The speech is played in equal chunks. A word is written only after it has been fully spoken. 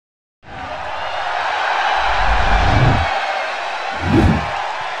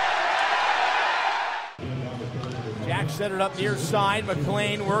set it up near side.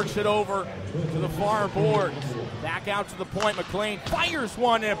 McLean works it over to the far boards. Back out to the point. McLean fires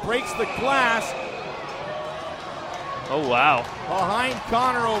one and it breaks the glass. Oh, wow. Behind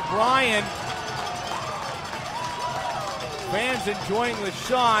Connor O'Brien. Fans enjoying the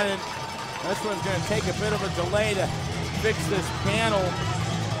shot, and this one's going to take a bit of a delay to fix this panel.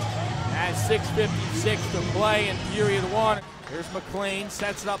 As 6:56 to play in period one. Here's McLean,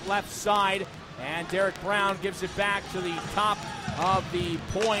 sets it up left side, and Derek Brown gives it back to the top of the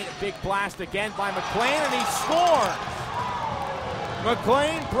point. Big blast again by McLean, and he scores!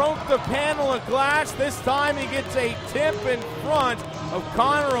 McLean broke the panel of glass. This time he gets a tip in front of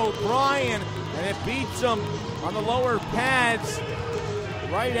Connor O'Brien, and it beats him on the lower pads.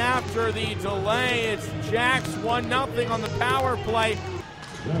 Right after the delay, it's Jacks 1-0 on the power play.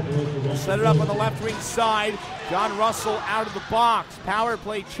 We'll set it up on the left wing side. John Russell out of the box. Power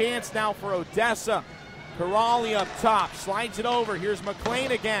play chance now for Odessa. Corrali up top, slides it over. Here's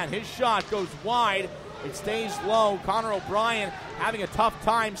McLean again. His shot goes wide. It stays low. Connor O'Brien having a tough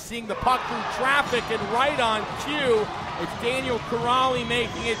time seeing the puck through traffic, and right on cue, it's Daniel Corrali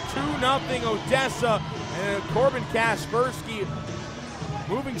making it 2-0 Odessa. And Corbin Kaspersky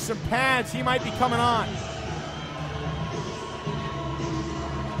moving some pads. He might be coming on.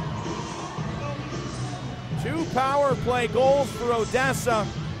 Two power play goals for Odessa.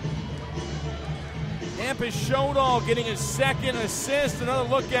 Hampus Shodal getting his second assist. Another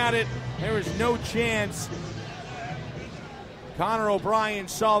look at it. There was no chance. Connor O'Brien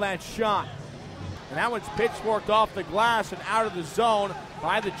saw that shot. And that one's pitchforked off the glass and out of the zone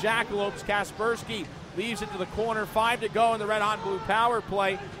by the Jackalopes. Kaspersky leaves it to the corner. 5 to go in the red, hot, and blue power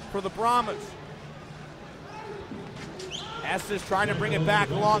play for the Brahmas. Estes trying to bring it back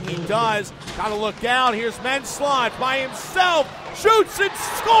along. He does. Got to look out. Here's Menslodge by himself. Shoots and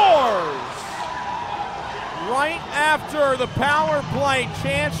scores! Right after the power play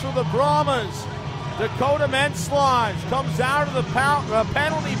chance for the Brahmas, Dakota Menslodge comes out of the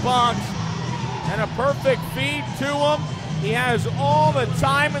penalty box, and a perfect feed to him. He has all the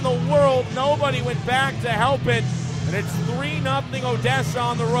time in the world. Nobody went back to help it, and it's 3-0 Odessa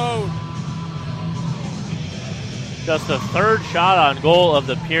on the road. Just the third shot on goal of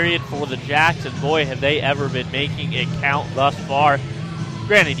the period for the Jacks, and boy, have they ever been making it count thus far.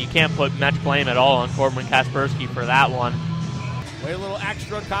 Granted, you can't put much blame at all on Corbin Kaspersky for that one. Wait a little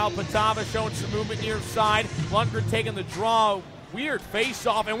extra. Kyle Patava showing some movement near side. Lundgren taking the draw. Weird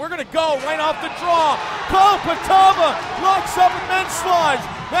face-off, and we're going to go right off the draw. Kyle Patava locks up at Menslodge.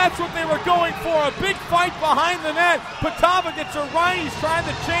 That's what they were going for, a big fight behind the net. Patava gets a right. He's trying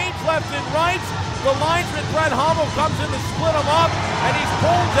to change left and right. The linesman, Brett Hummel, comes in to split him up, and he's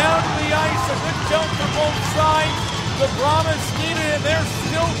pulled down to the ice. A good jump from both sides. The Brahmas need it, and they're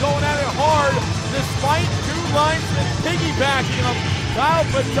still going at it hard, despite two linesmen piggybacking them. Kyle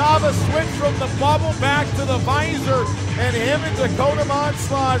Patava switched from the bubble back to the visor, and him and Dakota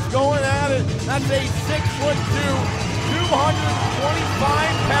Menslodge going at it. That's a 6'2",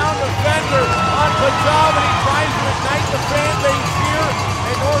 225-pound defender on Patava. He tries to ignite the fan base here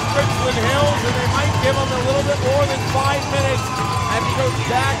in North Richland Hills, and they might give him a little bit more than 5 minutes as he goes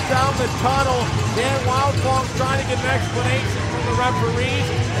back down the tunnel. Dan Wildfong trying to get an explanation from the referees.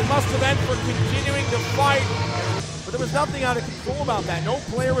 It must have been for continuing to fight. But there was nothing out of control about that. No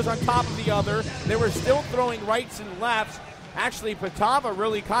player was on top of the other. They were still throwing rights and lefts. Actually, Patava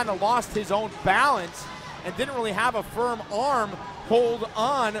really kind of lost his own balance and didn't really have a firm arm hold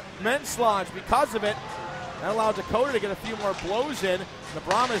on Menslodge because of it. That allowed Dakota to get a few more blows in. The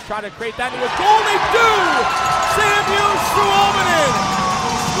Brahmas try to create that into a goal. They do! Samuel Struominen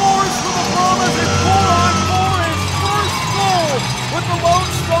scores for the Brahmas in 4-on-4, his first goal with the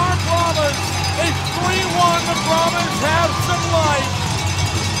Lone Star Brahmas. It's 3-1. The Brahmas have some life.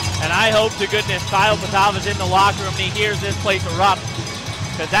 And I hope to goodness Kyle Patava's in the locker room and he hears this place erupt,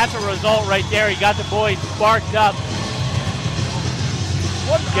 because that's a result right there. He got the boys sparked up.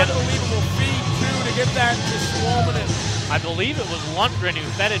 What an unbelievable feed, too, to get that to Struominen. I believe it was Lundgren who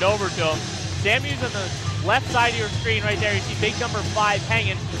fed it over to him. Samuel's on the left side of your screen right there. You see big number 5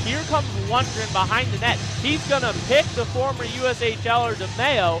 hanging. Here comes Lundgren behind the net. He's going to pick the former USHLer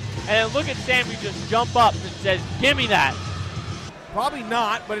DeMeo, and then look at Samuel just jump up and says, give me that. Probably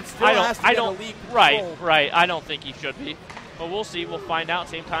not, but it still has to get a league control. Right. I don't think he should be. But we'll see. We'll find out.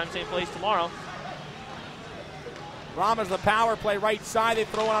 Same time, same place tomorrow. Brahmas the power play right side. They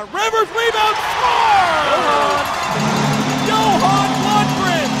throw it on Rivers. Rebound. Score! Johan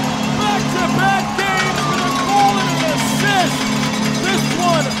Lundgren. Back-to-back games with a goal and an assist. This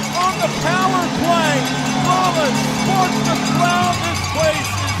one on the power play. Brahmas sparks the crowd. This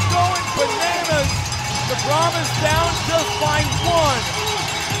place is going bananas. The Brahmas Brahmas down just by 1.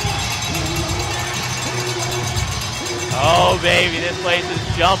 Oh, baby, this place is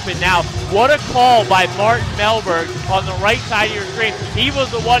jumping now. What a call by Martin Melberg on the right side of your screen. He was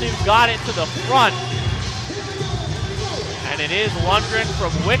the one who got it to the front. And it is Lundgren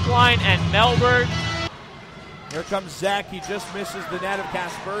from Wickline and Melberg. Here comes Zach. He just misses the net of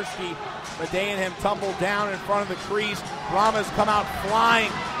Kaspersky. Madej and him tumble down in front of the crease. Brahmas come out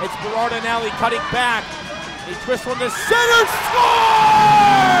flying. It's Berardinelli cutting back. He twists from the center. Scores!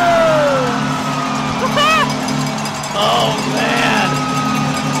 Oh, man.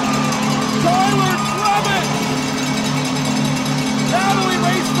 Tyler Trevitt. That'll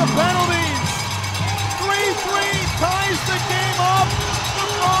erase the penalties. 3-3 ties the game up. The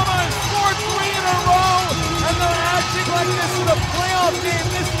Brahmas scored 3 in a row, and they're acting like this is a playoff game.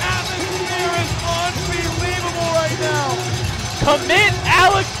 This atmosphere is unbelievable right now. Commit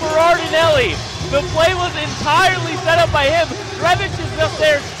Alex Berardinelli. The play was entirely set up by him. Trevitt is up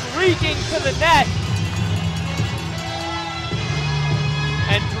there streaking to the net.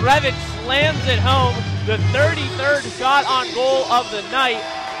 And Trevitt slams it home, the 33rd shot on goal of the night.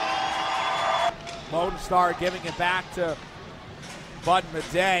 Lone Star giving it back to Bud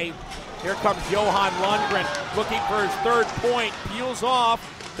Madej. Here comes Johan Lundgren looking for his 3rd point. Peels off,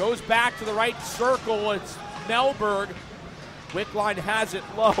 goes back to the right circle. It's Melberg. Wickline has it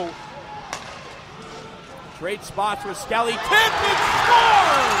low. Trade spots with Skelly. Tipped and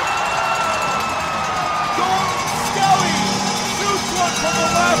scored! Skelly shoots one from the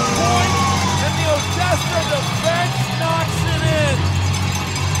left point, and the Odessa defense knocks it in.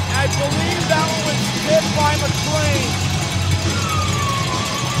 I believe that one was tipped by McLean.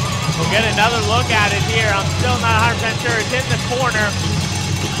 We'll get another look at it here. I'm still not 100% sure. It's in the corner.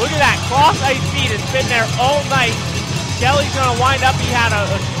 Look at that cross ice feed. It's been there all night. Kelly's going to wind up. He had a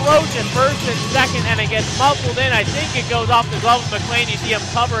atrocious first and second, and it gets muffled in. I think it goes off the glove of McLean. You see him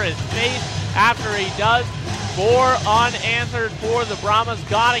cover his face after he does. 4 unanswered for the Brahmas.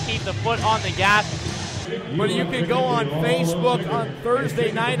 Got to keep the foot on the gas. But you can go on Facebook on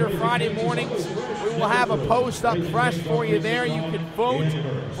Thursday night or Friday mornings. We will have a post up fresh for you there. You can vote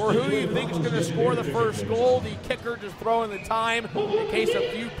for who you think is going to score the first goal. The kicker just throwing the time in case a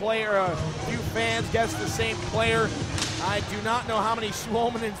few fans guess the same player. I do not know how many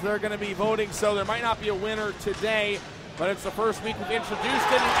Suomenins they're going to be voting, so there might not be a winner today. But it's the first week we've introduced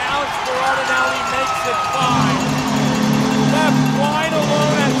it, and Alex Berardinelli makes it 5. Left wide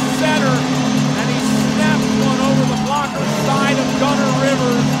alone at center, and he snaps one over the blocker side of Gunner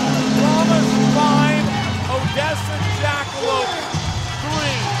Rivers. Brahmas 5, Odessa Jackalopes 3.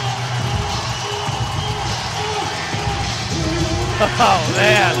 Oh,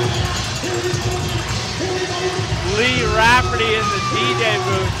 man. Lee Rafferty in the DJ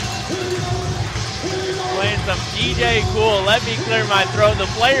booth. Playing some DJ Cool. Let me clear my throat. The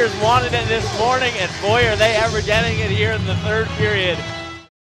players wanted it this morning, and boy, are they ever getting it here in the 3rd period.